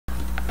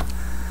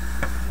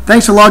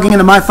Thanks for logging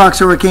into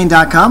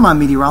myfoxhurricane.com. I'm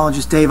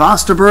meteorologist Dave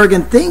Osterberg,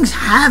 and things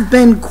have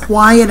been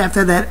quiet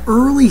after that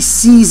early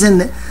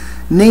season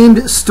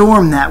named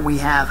storm that we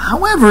have.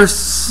 However,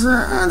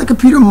 the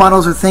computer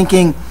models are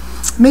thinking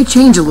it may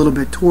change a little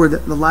bit toward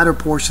the latter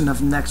portion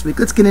of next week.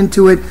 Let's get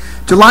into it.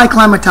 July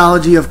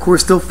climatology, of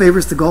course, still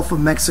favors the Gulf of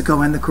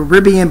Mexico and the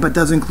Caribbean, but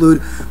does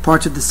include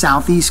parts of the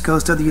southeast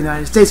coast of the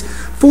United States.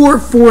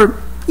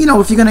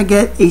 If you're going to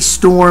get a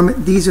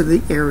storm, these are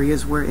the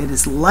areas where it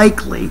is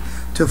likely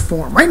to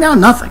form. Right now,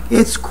 nothing.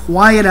 It's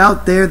quiet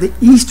out there. The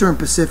eastern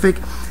Pacific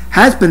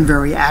has been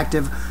very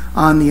active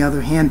on the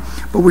other hand,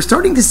 but we're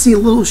starting to see a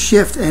little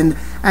shift, and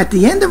at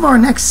the end of our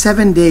next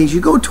 7 days,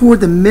 you go toward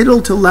the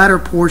middle to latter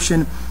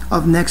portion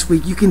of next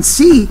week, you can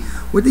see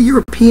with the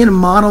European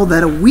model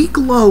that a weak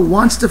low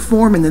wants to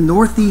form in the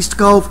northeast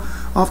Gulf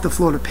off the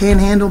Florida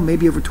Panhandle,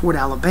 maybe over toward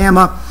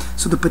Alabama.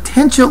 So the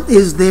potential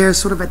is there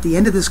sort of at the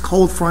end of this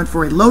cold front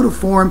for a low to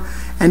form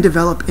and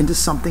develop into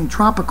something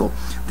tropical.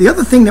 The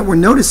other thing that we're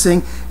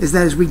noticing is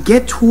that as we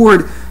get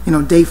toward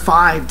day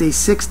 5, day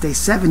 6, day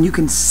 7, you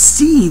can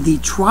see the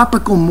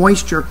tropical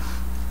moisture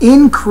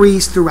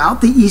increase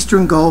throughout the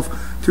eastern Gulf,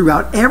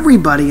 throughout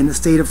everybody in the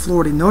state of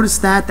Florida. Notice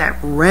that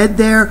red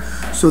there,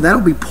 so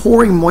that'll be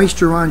pouring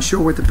moisture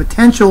onshore with the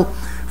potential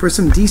for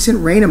some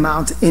decent rain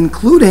amounts,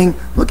 including,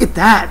 look at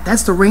that,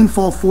 that's the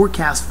rainfall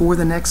forecast for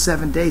the next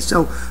 7 days.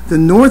 So the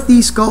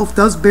northeast Gulf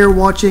does bear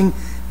watching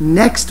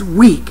next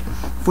week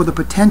for the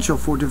potential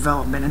for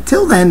development.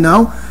 Until then,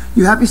 though,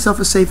 you have yourself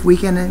a safe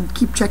weekend and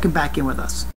keep checking back in with us.